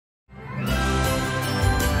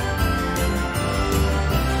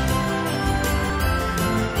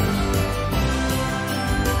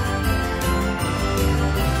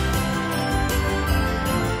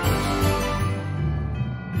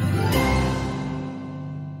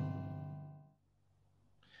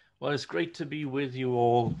Well, it's great to be with you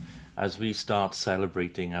all as we start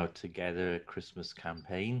celebrating our Together Christmas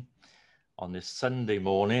campaign on this Sunday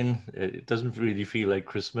morning. It doesn't really feel like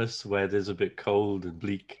Christmas. Weather's a bit cold and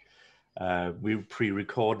bleak. We're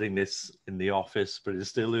pre-recording this in the office, but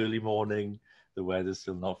it's still early morning. The weather's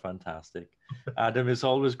still not fantastic. Adam, it's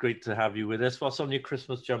always great to have you with us. What's on your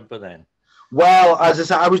Christmas jumper then? Well, as I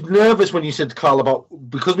said, I was nervous when you said, Carl, about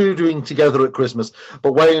because we were doing together at Christmas,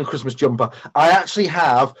 but wearing a Christmas jumper. I actually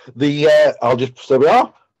have the. There we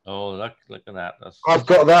are. Oh, look at that. I've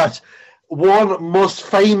got that one most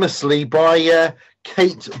famously by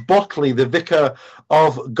Kate Botley, the vicar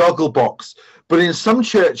of Gogglebox. But in some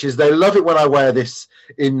churches, they love it when I wear this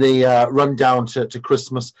in the rundown to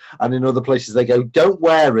Christmas, and in other places they go, "Don't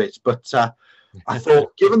wear it." But I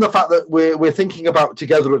thought, given the fact that we're thinking about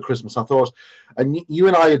together at Christmas, I thought, and you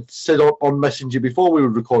and I had said on Messenger before we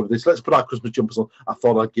would record this, let's put our Christmas jumpers on. I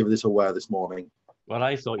thought I'd give this a wear this morning. Well,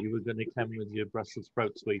 I thought you were going to come with your Brussels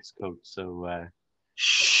sprouts waistcoat, so.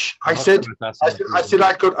 Shh! I said I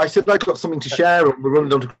got something to share, and we're running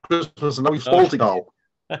down to Christmas, and now we've faulted all.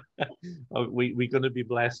 We're going to be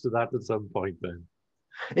blessed with that at some point, then.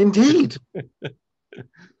 Indeed.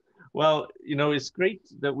 Well, it's great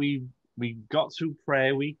that we got through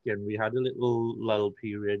prayer week and we had a little lull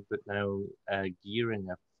period, but now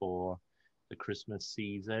gearing up for the Christmas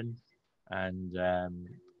season. And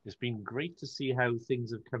it's been great to see how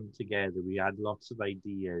things have come together. We had lots of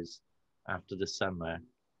ideas after the summer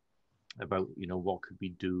about, what could we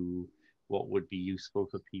do, what would be useful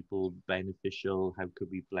for people, beneficial, how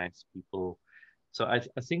could we bless people. So I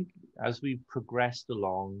think as we progressed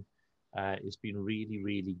along, it's been really,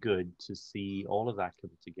 really good to see all of that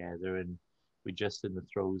come together, and we're just in the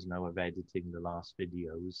throes now of editing the last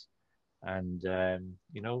videos, and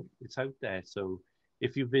it's out there. So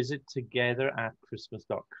if you visit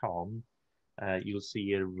together@christmas.com, you'll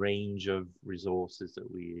see a range of resources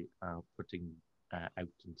that we are putting out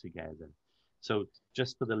and together. So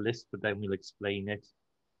just for the list, but then we'll explain it.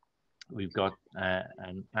 We've got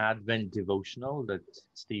an Advent devotional that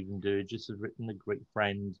Stephen Durgis has written, a great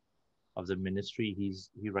friend of the ministry. He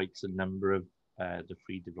writes a number of the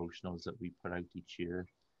free devotionals that we put out each year.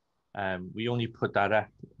 We only put that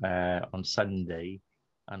up on Sunday,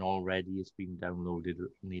 and already it's been downloaded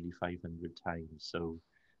nearly 500 times. So,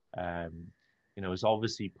 it's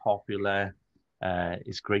obviously popular.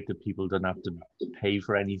 It's great that people don't have to pay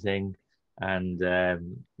for anything. And,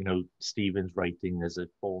 Stephen's writing as a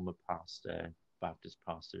former pastor, Baptist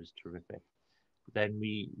pastor, is terrific. Then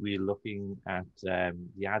we're looking at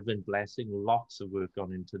the Advent blessing. Lots of work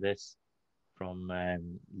gone into this from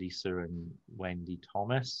Lisa and Wendy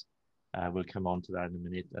Thomas. We'll come on to that in a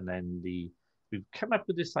minute. And then we've come up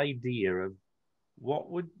with this idea of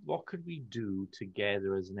what could we do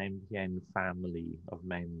together as an MPN family of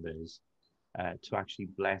members to actually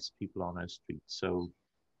bless people on our street. So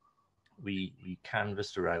we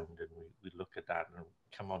canvassed around and we look at that, and we'll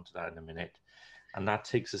come on to that in a minute. And that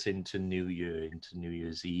takes us into New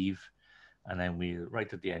Year's Eve. And then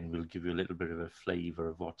right at the end, we'll give you a little bit of a flavor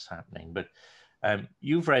of what's happening. But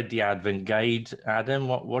you've read the Advent Guide, Adam.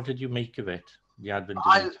 What did you make of it? The Advent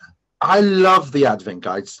Guide? I love the Advent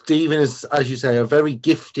Guide. Stephen is, as you say, a very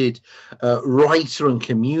gifted writer and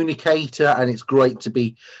communicator, and it's great to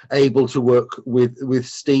be able to work with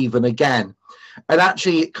Stephen again. And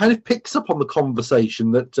actually, it kind of picks up on the conversation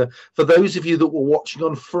that for those of you that were watching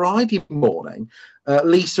on Friday morning,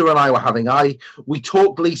 Lisa and I were having. We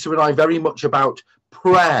talked, Lisa and I, very much about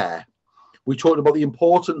prayer. We talked about the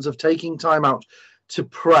importance of taking time out to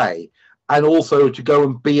pray, and also to go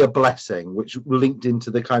and be a blessing, which linked into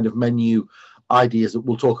the kind of menu ideas that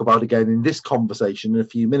we'll talk about again in this conversation in a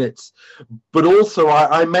few minutes. But also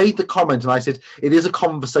I made the comment, and I said it is a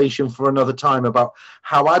conversation for another time, about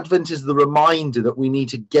how Advent is the reminder that we need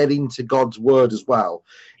to get into God's word as well.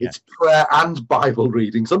 Yeah. It's prayer and Bible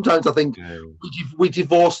reading. Sometimes I think we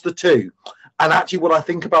divorce the two. And actually what I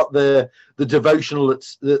think about the devotional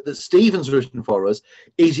that Stephen's written for us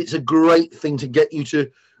is it's a great thing to get you to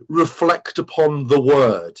reflect upon the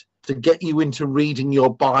word, to get you into reading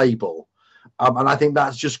your Bible. And I think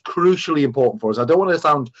that's just crucially important for us. I don't want to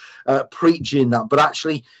sound preachy in that, but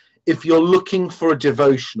actually, if you're looking for a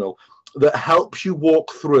devotional that helps you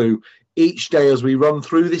walk through each day as we run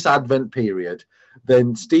through this Advent period,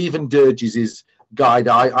 then Stephen Durgis's guide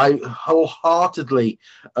I wholeheartedly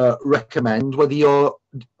recommend, whether you're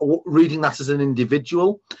reading that as an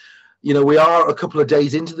individual. We are a couple of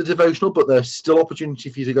days into the devotional, but there's still opportunity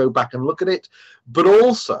for you to go back and look at it. But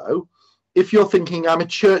also, if you're thinking, I'm a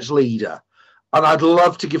church leader and I'd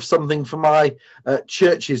love to give something for my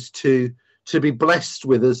churches to be blessed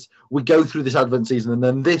with as we go through this Advent season, and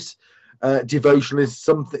then this devotional is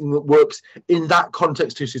something that works in that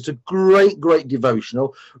context too. So it's a great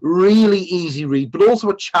devotional, really easy read, but also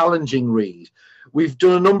a challenging read. We've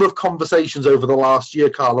done a number of conversations over the last year,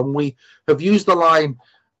 Carl, and we have used the line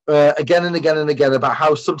again and again and again about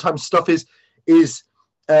how sometimes stuff is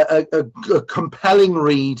a compelling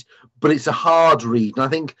read, but it's a hard read. And I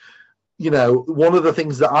think, one of the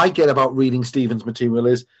things that I get about reading Stephen's material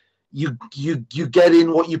is you get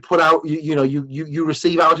in what you put out, you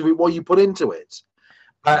receive out of it what you put into it.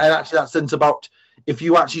 And actually that sense about, if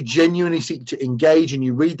you actually genuinely seek to engage and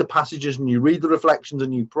you read the passages and you read the reflections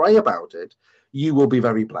and you pray about it, you will be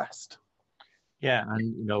very blessed. Yeah,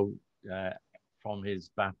 and from his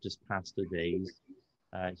Baptist pastor days,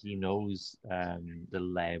 he knows the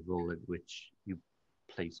level at which you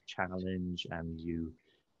place challenge and you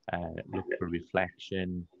look for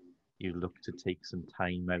reflection. You look to take some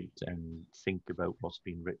time out and think about what's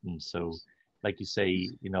been written. So, like you say,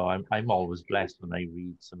 I'm always blessed when I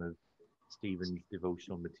read some of Stephen's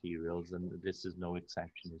devotional materials, and this is no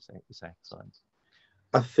exception. It's excellent.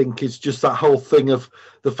 I think it's just that whole thing of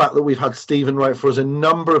the fact that we've had Stephen write for us a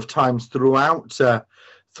number of times throughout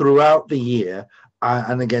the year.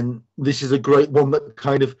 And again, this is a great one that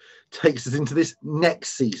kind of takes us into this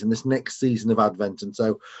next season of Advent. And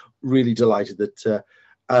so really delighted that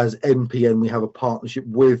as NPN, we have a partnership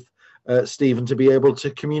with Stephen to be able to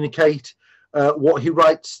communicate what he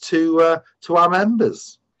writes to our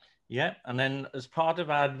members. Yeah, and then as part of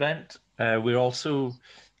Advent, we're also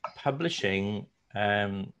publishing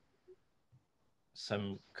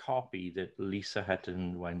some copy that Lisa Hutton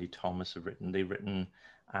and Wendy Thomas have written. They've written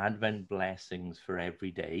Advent blessings for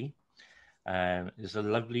every day. There's a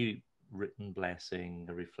lovely written blessing,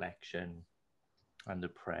 a reflection, and a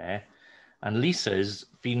prayer. And Lisa's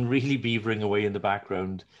been really beavering away in the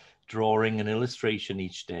background, drawing an illustration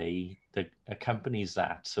each day that accompanies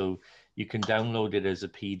that. So you can download it as a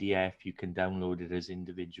PDF, you can download it as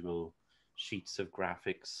individual sheets of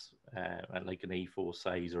graphics, like an A4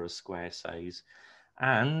 size or a square size.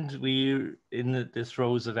 And we're in the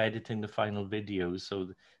throes of editing the final videos. So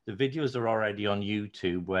the videos are already on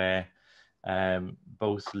YouTube, where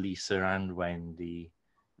both Lisa and Wendy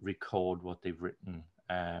record what they've written.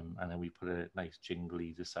 And then we put a nice jingle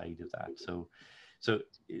either side of that. So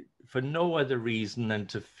for no other reason than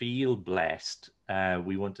to feel blessed,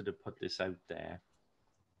 we wanted to put this out there.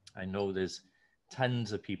 I know there's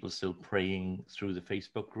tons of people still praying through the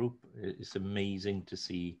Facebook group. It's amazing to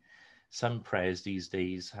see some prayers these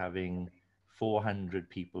days having 400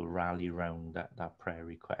 people rally around that prayer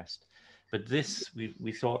request. But this,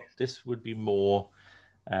 we thought this would be more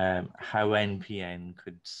how NPN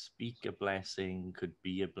could speak a blessing, could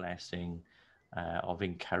be a blessing of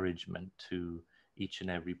encouragement to each and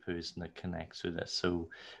every person that connects with us. So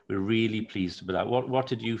we're really pleased with that. What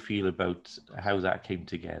did you feel about how that came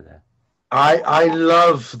together? I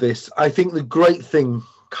love this. I think the great thing,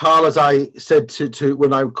 Carl, as I said to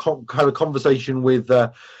when I had a conversation with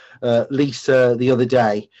Lisa the other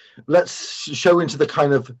day, let's show into the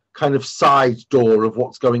kind of side door of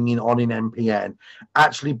what's going on in NPN.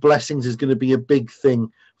 Actually, blessings is going to be a big thing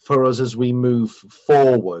for us as we move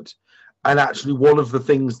forward. And actually, one of the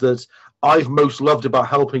things that I've most loved about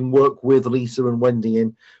helping work with Lisa and Wendy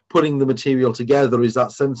in putting the material together is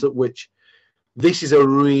that sense at which this is a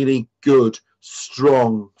really good,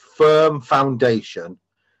 strong, firm foundation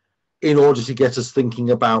in order to get us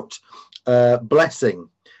thinking about blessing.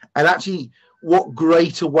 And actually, what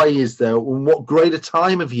greater way is there, and what greater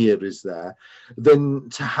time of year is there than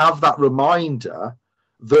to have that reminder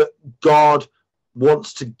that God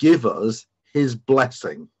wants to give us his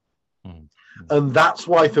blessing. And that's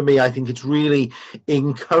why, for me, I think it's really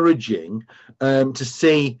encouraging to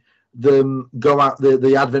see them go out,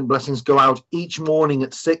 the Advent blessings go out each morning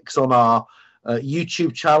at 6 on our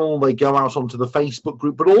YouTube channel. They go out onto the Facebook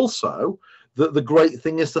group, but also the great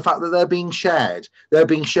thing is the fact that they're being shared. They're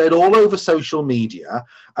being shared all over social media.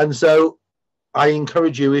 And so I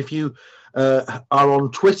encourage you, if you are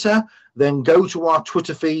on Twitter, then go to our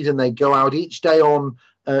Twitter feed, and they go out each day on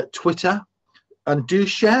Twitter, and do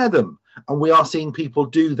share them. And we are seeing people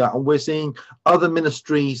do that, and we're seeing other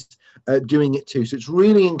ministries doing it too. So it's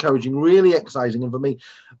really encouraging, really exciting. And for me,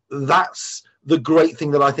 that's the great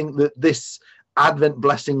thing that I think that this Advent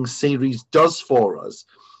Blessings series does for us.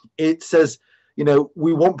 It says,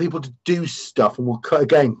 we want people to do stuff, and we'll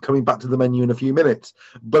again coming back to the menu in a few minutes,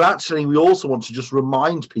 but actually we also want to just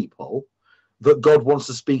remind people that God wants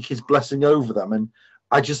to speak his blessing over them. And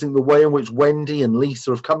I just think the way in which Wendy and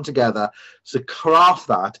Lisa have come together to craft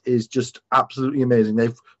that is just absolutely amazing.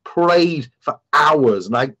 They've prayed for hours,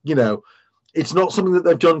 and It's not something that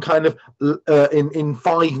they've done kind of in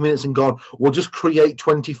 5 minutes and gone, we'll just create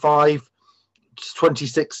 25,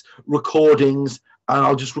 26 recordings and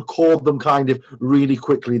I'll just record them kind of really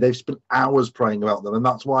quickly. They've spent hours praying about them, and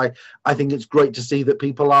that's why I think it's great to see that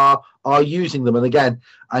people are using them. And again,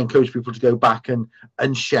 I encourage people to go back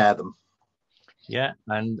and share them. Yeah,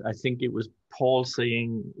 and I think it was Paul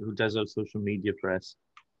saying, who does our social media for us,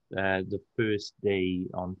 the first day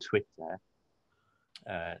on Twitter,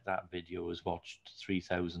 that video was watched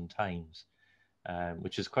 3,000 times,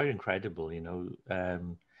 which is quite incredible, you know.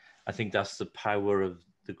 I think that's the power of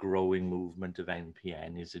the growing movement of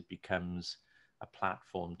NPN, is it becomes a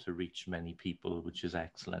platform to reach many people, which is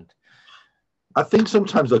excellent. I think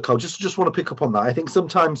sometimes, though, Carl, just want to pick up on that. I think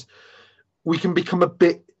sometimes we can become a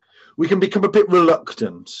bit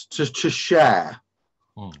reluctant to share.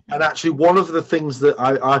 And actually, one of the things that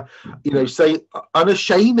I say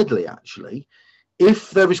unashamedly, actually,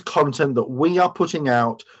 if there is content that we are putting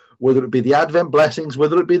out, whether it be the Advent blessings,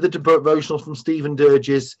 whether it be the devotionals from Stephen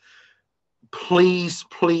Durges, please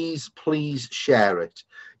share it.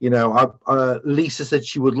 Lisa said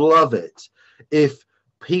she would love it if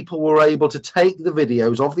people were able to take the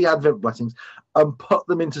videos of the Advent blessings and put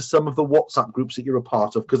them into some of the WhatsApp groups that you're a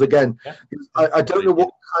part of. Because again, I don't know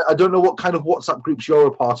what kind of WhatsApp groups you're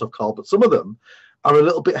a part of, Carl, but some of them are a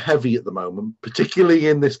little bit heavy at the moment, particularly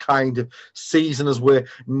in this kind of season as we're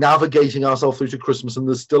navigating ourselves through to Christmas and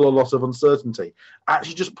there's still a lot of uncertainty.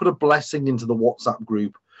 Actually, just put a blessing into the WhatsApp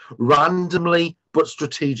group randomly but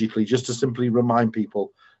strategically, just to simply remind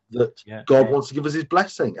people that God wants to give us his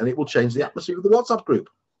blessing, and it will change the atmosphere of the WhatsApp group.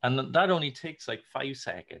 And that only takes like 5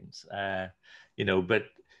 seconds, but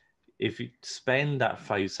if you spend that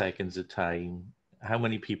 5 seconds of time, how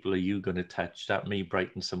many people are you going to touch? That may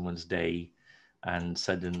brighten someone's day, and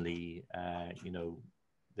suddenly,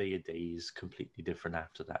 their day is completely different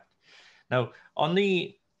after that. Now, on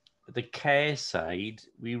the care side,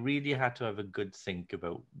 we really had to have a good think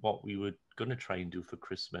about what we were going to try and do for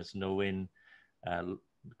Christmas, knowing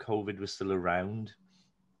COVID was still around.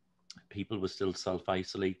 People were still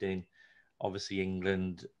self-isolating. Obviously,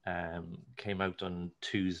 England came out on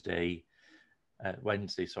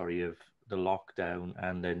Wednesday, of the lockdown,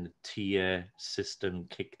 and then the tier system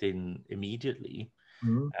kicked in immediately,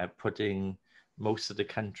 putting most of the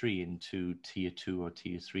country into tier 2 or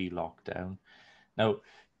tier 3 lockdown. Now,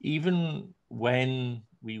 even when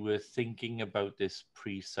we were thinking about this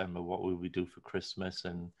pre-summer, what will we do for Christmas,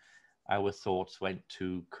 and our thoughts went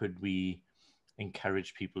to, could we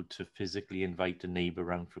encourage people to physically invite a neighbor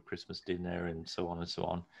around for Christmas dinner and so on and so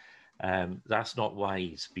on. That's not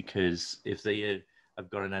wise, because if they have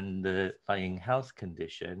got an underlying health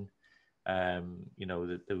condition,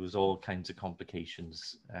 that there was all kinds of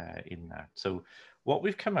complications in that. So what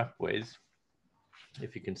we've come up with,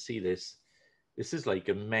 if you can see this is like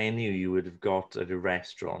a menu you would have got at a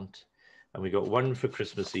restaurant, and we got one for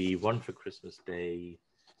Christmas Eve, one for Christmas Day,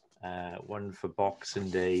 one for Boxing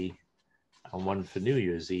Day, and one for New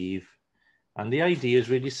Year's Eve. And the idea is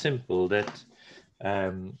really simple, that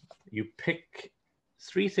you pick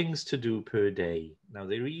 3 things to do per day. Now,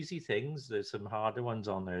 they're easy things. There's some harder ones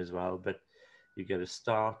on there as well, but you get a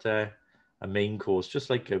starter, a main course, just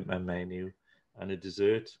like a menu, and a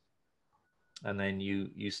dessert. And then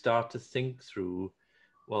you start to think through,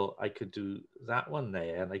 well, I could do that one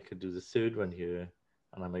there, and I could do the third one here,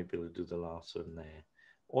 and I might be able to do the last one there.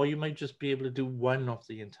 Or you might just be able to do one of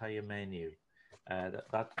the entire menu.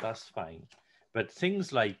 That's fine. But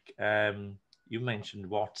things like, you mentioned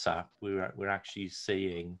WhatsApp, we're actually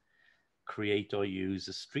saying create or use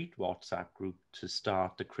a street WhatsApp group to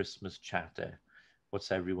start the Christmas chatter.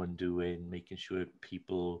 What's everyone doing? Making sure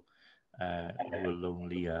people who are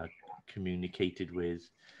lonely are communicated with.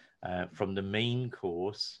 From the main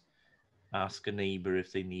course, ask a neighbor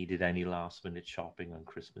if they needed any last minute shopping on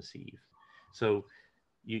Christmas Eve. So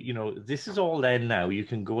this is all there now. You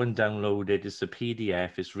can go and download it. It's a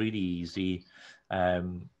PDF. It's really easy.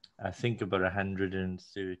 I think about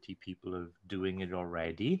 130 people are doing it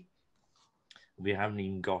already. We haven't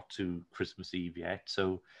even got to Christmas Eve yet,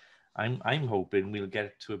 so I'm hoping we'll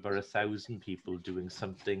get to about 1,000 people doing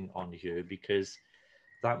something on here, because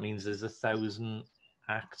that means there's 1,000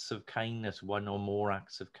 acts of kindness, one or more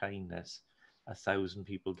acts of kindness. 1,000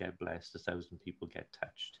 people get blessed, 1,000 people get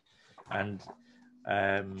touched. And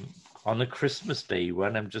on a Christmas Day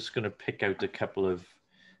one, I'm just going to pick out a couple of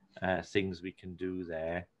things we can do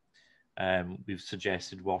there. We've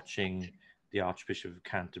suggested watching the Archbishop of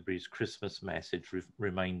Canterbury's Christmas message,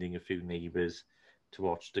 reminding a few neighbours to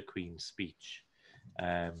watch the Queen's speech.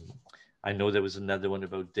 I know there was another one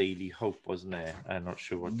about daily hope, wasn't there? I'm not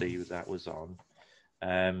sure what day that was on.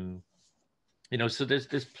 You know, so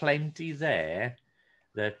there's plenty there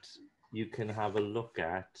that you can have a look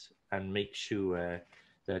at and make sure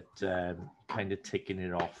that kind of ticking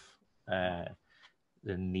it off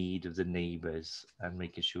the need of the neighbours and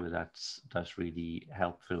making sure that's really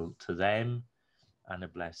helpful to them and a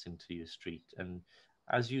blessing to your street. And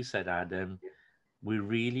as you said, Adam, we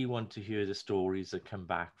really want to hear the stories that come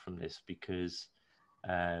back from this because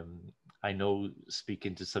um, I know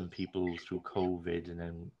speaking to some people through COVID and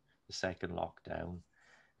then the second lockdown,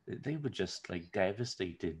 they were just like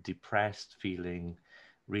devastated, depressed, feeling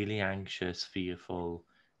really anxious, fearful.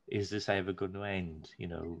 Is this ever going to end? You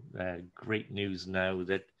know, great news now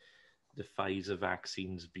that the Pfizer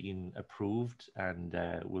vaccine's been approved and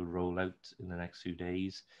will roll out in the next few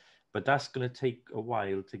days. But that's going to take a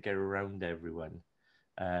while to get around everyone.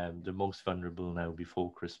 The most vulnerable now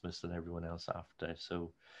before Christmas and everyone else after.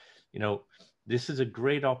 So, you know, this is a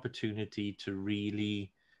great opportunity to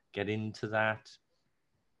really get into that,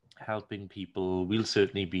 helping people. We'll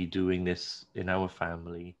certainly be doing this in our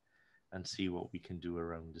family and see what we can do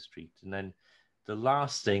around the street. And then the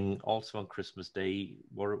last thing, also on Christmas Day,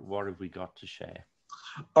 what have we got to share?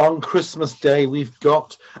 On Christmas Day, we've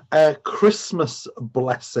got a Christmas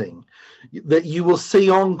blessing that you will see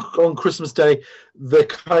on Christmas Day. The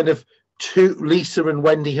kind of two, Lisa and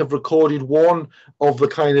Wendy have recorded one of the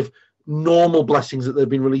kind of normal blessings that they've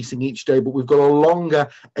been releasing each day, but we've got a longer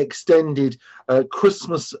extended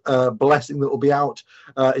Christmas blessing that will be out.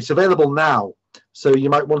 It's available now, so you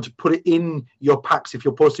might want to put it in your packs if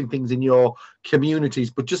you're posting things in your communities,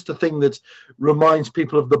 but just a thing that reminds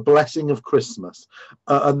people of the blessing of Christmas.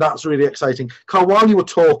 And that's really exciting. Carl, while you were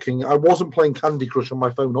talking, I wasn't playing Candy Crush on my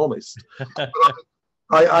phone, honest.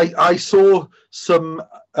 I saw some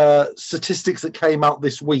statistics that came out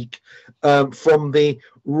this week from the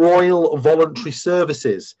Royal Voluntary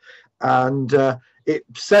Services, and it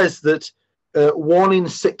says that 1 in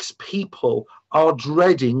 6 people are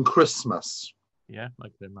dreading Christmas. Yeah, I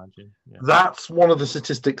can imagine. Yeah. That's one of the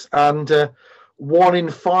statistics, and 1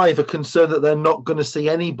 in 5 are concerned that they're not going to see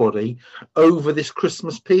anybody over this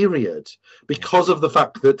Christmas period because of the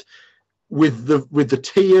fact that with the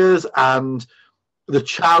tears and the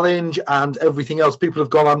challenge and everything else, people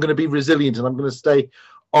have gone, I'm going to be resilient and I'm going to stay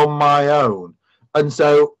on my own. And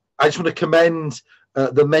so I just want to commend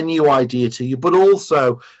the menu idea to you, but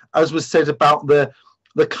also, as was said about the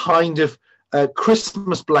kind of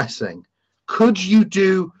Christmas blessing, could you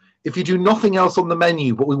do, if you do nothing else on the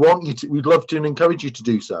menu, but we'd love to and encourage you to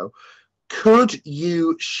do so, could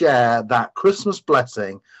you share that Christmas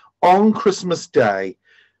blessing on Christmas Day?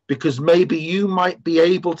 Because maybe you might be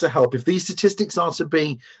able to help. If these statistics are to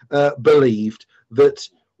be believed, that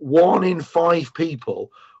 1 in 5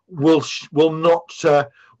 people will not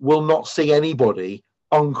see anybody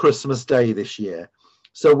on Christmas Day this year.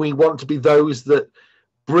 So we want to be those that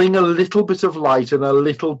bring a little bit of light and a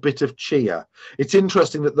little bit of cheer. It's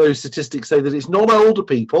interesting that those statistics say that it's not older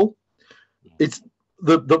people, it's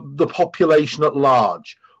the population at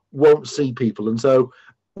large won't see people. And so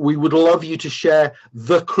we would love you to share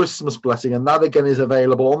the Christmas blessing, and that again is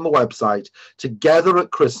available on the website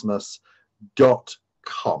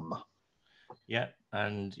togetheratchristmas.com. Yeah,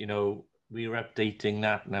 and you know, we're updating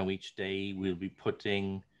that now each day. We'll be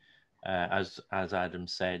putting as Adam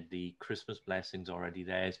said, the Christmas blessing's already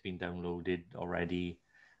there. It's been downloaded already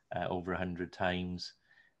over 100 times.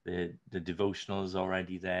 The devotional is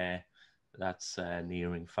already there. That's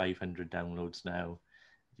nearing 500 downloads now.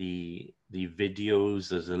 The videos,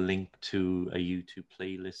 there's a link to a YouTube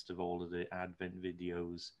playlist of all of the Advent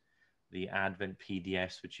videos. The Advent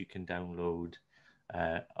PDFs, which you can download,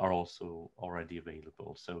 are also already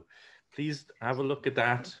available. So please have a look at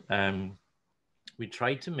that. We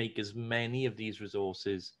try to make as many of these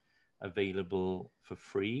resources available for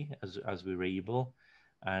free as we're able.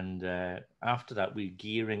 And after that, we're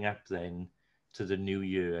gearing up then to the new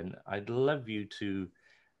year. And I'd love you to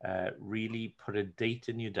really put a date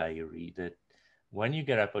in your diary that when you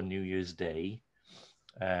get up on New Year's Day,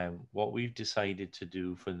 what we've decided to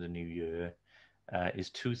do for the new year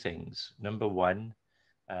is 2 things. Number 1,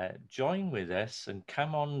 join with us and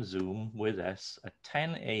come on Zoom with us at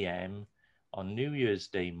 10 a.m. on New Year's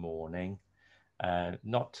Day morning,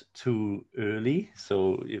 not too early.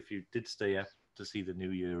 So if you did stay up to see the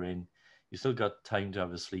new year in, you still got time to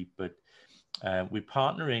have a sleep. But we're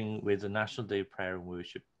partnering with the National Day of Prayer and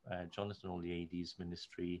Worship, Jonathan Oliades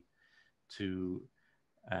Ministry, to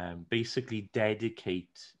basically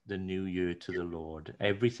dedicate the new year to the Lord.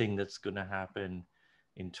 Everything that's going to happen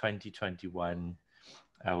in 2021,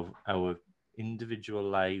 our individual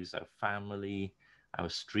lives, our family, our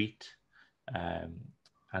street,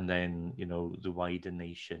 and then, you know, the wider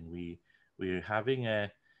nation. We're We're having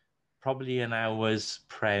probably an hour's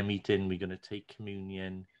prayer meeting. We're going to take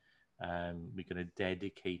communion. We're going to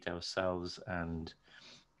dedicate ourselves and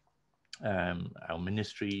our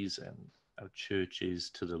ministries and our churches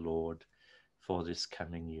to the Lord for this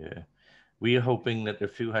coming year. We are hoping that a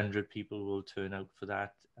few hundred people will turn out for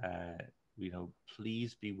that.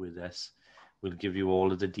 Please be with us. We'll give you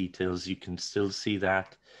all of the details. You can still see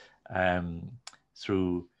that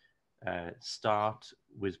through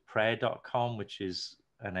startwithprayer.com, which is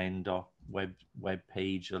an web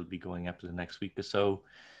page that'll be going up in the next week or so.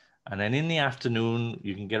 And then in the afternoon,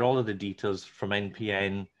 you can get all of the details from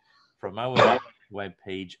NPN, from our web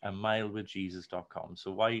page, and milewithjesus.com. So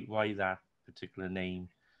why that particular name?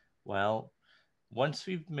 Well, once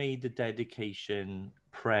we've made the dedication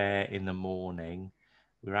prayer in the morning,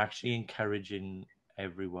 we're actually encouraging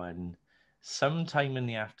everyone sometime in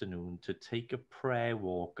the afternoon to take a prayer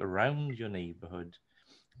walk around your neighborhood,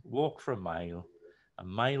 walk for a mile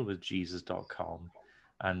milewithjesus.com,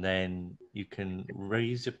 and then you can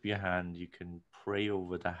raise up your hand. You can pray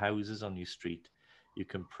over the houses on your street. You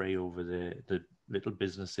can pray over the little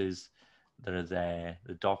businesses that are there,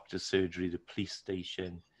 the doctor's surgery, the police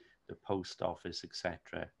station, the post office,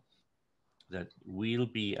 etc. That we'll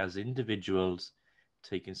be, as individuals,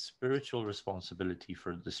 taking spiritual responsibility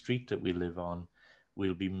for the street that we live on.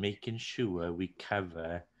 We'll be making sure we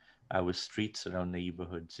cover our streets and our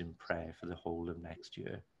neighborhoods in prayer for the whole of next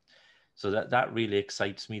year. So that really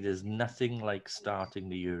excites me. There's nothing like starting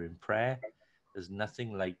the year in prayer. There's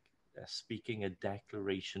nothing like speaking a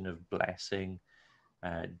declaration of blessing,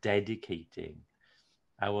 dedicating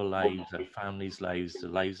our lives, our families' lives, the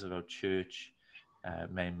lives of our church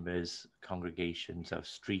members, congregations, our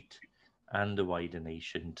street, and the wider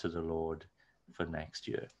nation to the Lord for next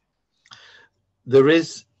year. There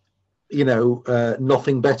is,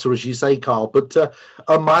 nothing better, as you say, Carl, but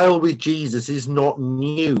a mile with Jesus is not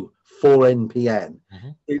new for NPN.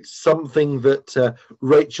 Mm-hmm. It's something that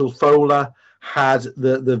Rachel Fowler had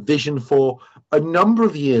the vision for a number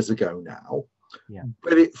of years ago now. Yeah.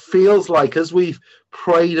 But it feels like, as we've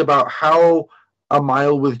prayed about how a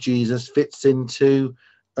mile with Jesus fits into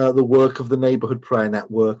the work of the Neighborhood Prayer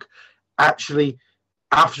Network, actually,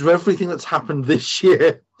 after everything that's happened this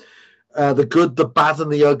year, the good, the bad,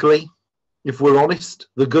 and the ugly, if we're honest,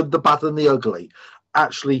 the good, the bad, and the ugly,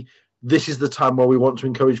 actually, this is the time where we want to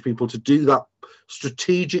encourage people to do that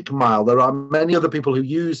strategic mile. There are many other people who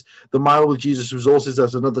use the Mile with Jesus resources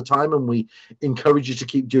at another time, and we encourage you to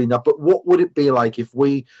keep doing that. But what would it be like if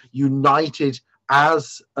we united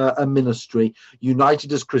as a ministry,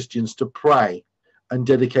 united as Christians, to pray and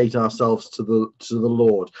dedicate ourselves to the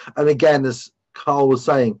Lord? And again, as Carl was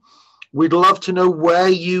saying, we'd love to know where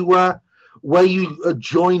you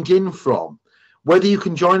joined in from, whether you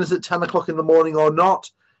can join us at 10 o'clock in the morning or not.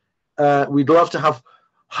 We'd love to have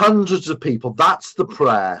hundreds of people. That's the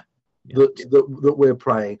prayer that we're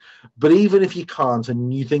praying. But even if you can't,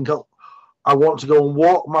 and you think, oh, I want to go and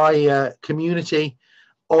walk my community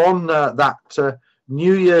on that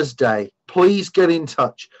New Year's Day, please get in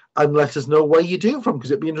touch and let us know where you do it from,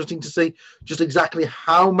 because it'd be interesting to see just exactly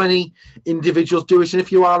how many individuals do it. And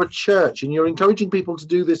if you are a church and you're encouraging people to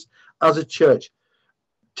do this as a church,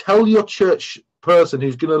 tell your church person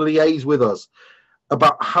who's going to liaise with us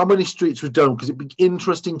about how many streets we've done, because it'd be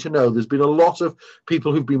interesting to know. There's been a lot of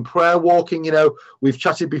people who've been prayer walking. We've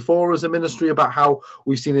chatted before as a ministry about how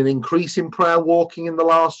we've seen an increase in prayer walking in the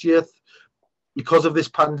last year because of this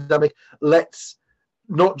pandemic. Let's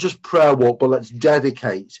not just prayer walk, but let's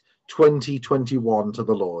dedicate 2021 to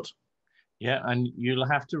the Lord. Yeah, and you'll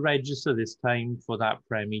have to register this time for that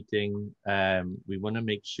prayer meeting. We want to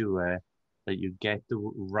make sure that you get the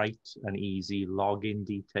right and easy login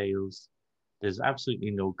details. There's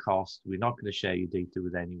absolutely no cost. We're not going to share your data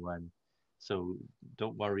with anyone, so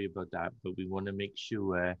don't worry about that. But we want to make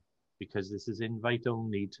sure, because this is invite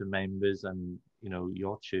only to members and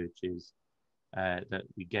your churches, that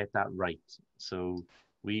we get that right. So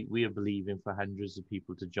we are believing for hundreds of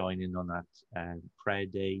people to join in on that prayer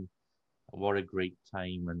day. What a great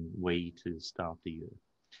time and way to start the year.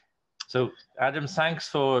 So Adam, thanks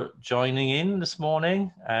for joining in this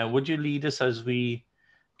morning. Would you lead us as we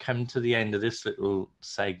come to the end of this little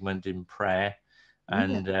segment in prayer,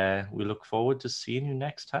 and we look forward to seeing you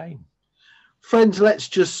next time. Friends, let's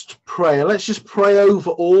just pray. Let's just pray over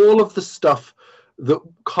all of the stuff that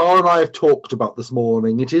Carl and I have talked about this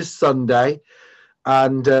morning. It is Sunday,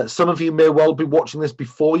 and some of you may well be watching this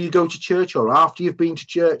before you go to church or after you've been to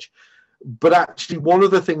church. But actually, one of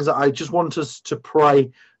the things that I just want us to pray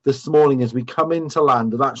this morning as we come into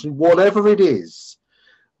land, and actually whatever it is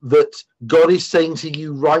that God is saying to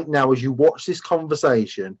you right now as you watch this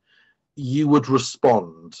conversation, you would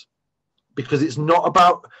respond, because it's not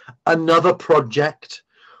about another project,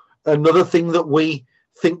 another thing that we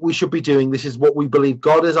think we should be doing. This is what we believe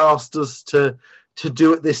God has asked us to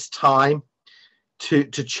do at this time, to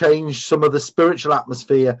change some of the spiritual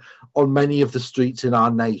atmosphere on many of the streets in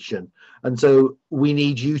our nation. And so we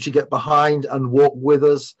need you to get behind and walk with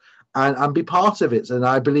us and be part of it. And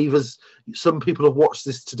I believe, as some people have watched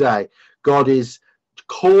this today, God is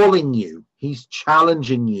calling you, he's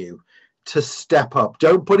challenging you to step up.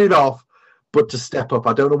 Don't put it off, but to step up.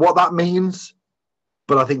 I don't know what that means,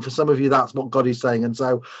 but I think for some of you, that's what God is saying. And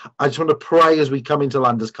so I just want to pray as we come into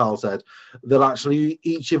land, as Carl said, that actually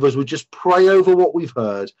each of us would just pray over what we've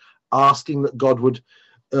heard, asking that God would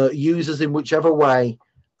use us in whichever way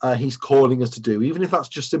he's calling us to do, even if that's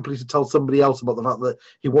just simply to tell somebody else about the fact that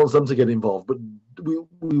he wants them to get involved. But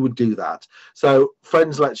we would do that. So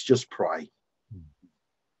friends, let's just pray.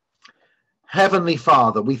 Heavenly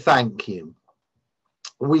Father, we thank you.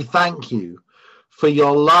 We thank you for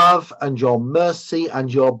your love and your mercy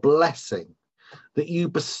and your blessing that you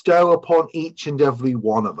bestow upon each and every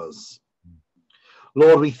one of us.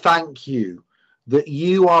 Lord, we thank you that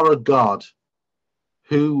you are a God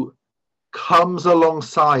who comes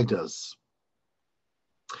alongside us.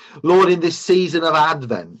 Lord, in this season of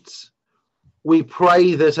Advent, we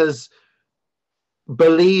pray that as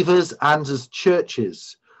believers and as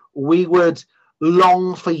churches, we would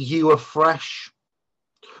long for you afresh.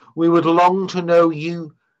 We would long to know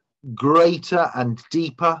you greater and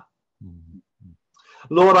deeper.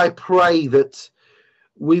 Lord, I pray that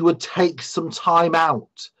we would take some time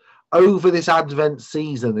out over this Advent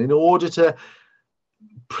season in order to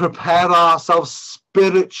prepare ourselves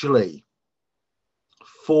spiritually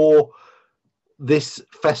for this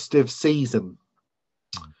festive season.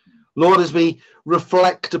 Lord, as we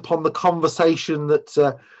reflect upon the conversation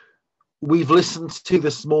that we've listened to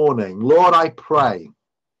this morning, Lord, I pray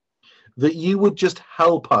that you would just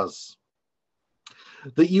help us,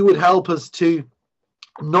 that you would help us to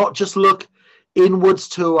not just look inwards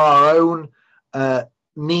to our own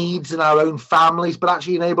needs and our own families, but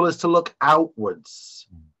actually enable us to look outwards,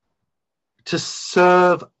 to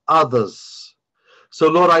serve others. So,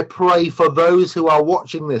 Lord, I pray for those who are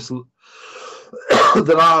watching this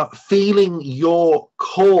that are feeling your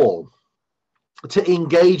call to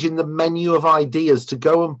engage in the menu of ideas, to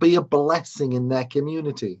go and be a blessing in their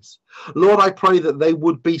communities. Lord, I pray that they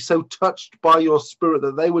would be so touched by your spirit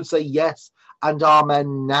that they would say yes and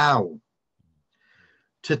amen now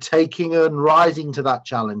to taking and rising to that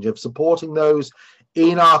challenge of supporting those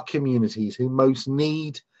in our communities who most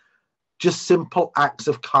need just simple acts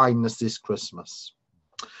of kindness this Christmas.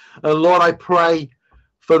 And Lord, I pray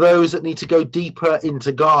for those that need to go deeper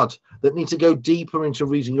into God, that need to go deeper into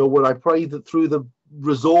reading your word. I pray that through the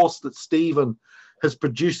resource that Stephen has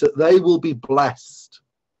produced, that they will be blessed.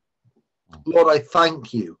 Lord, I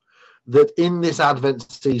thank you that in this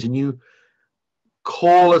Advent season, you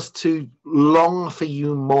call us to long for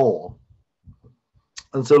you more.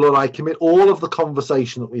 And so, Lord, I commit all of the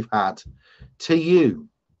conversation that we've had to you,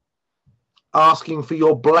 asking for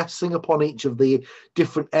your blessing upon each of the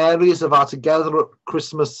different areas of our Together at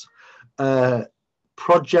Christmas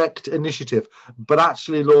project initiative. But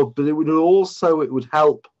actually, Lord, but it would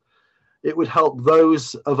help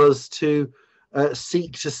those of us to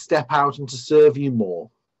seek to step out and to serve you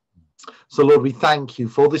more. So, Lord, we thank you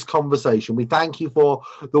for this conversation. We thank you for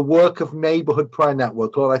the work of Neighbourhood Prayer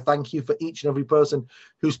Network. Lord, I thank you for each and every person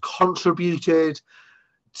who's contributed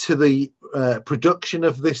to the production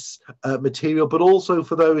of this material, but also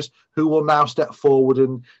for those who will now step forward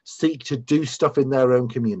and seek to do stuff in their own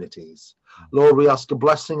communities. Lord, we ask a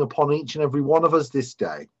blessing upon each and every one of us this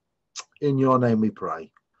day. In your name we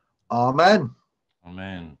pray. Amen.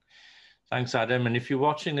 Amen. Thanks, Adam. And if you're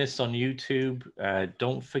watching this on YouTube,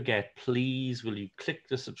 don't forget, please, will you click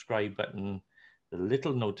the subscribe button, the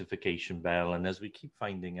little notification bell, and as we keep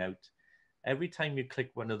finding out, every time you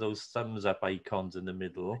click one of those thumbs up icons in the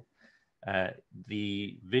middle,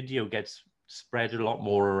 the video gets spread a lot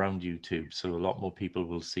more around YouTube, so a lot more people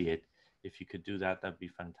will see it. If you could do that, that'd be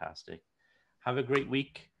fantastic. Have a great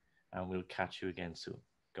week, and we'll catch you again soon.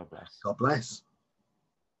 God bless. God bless.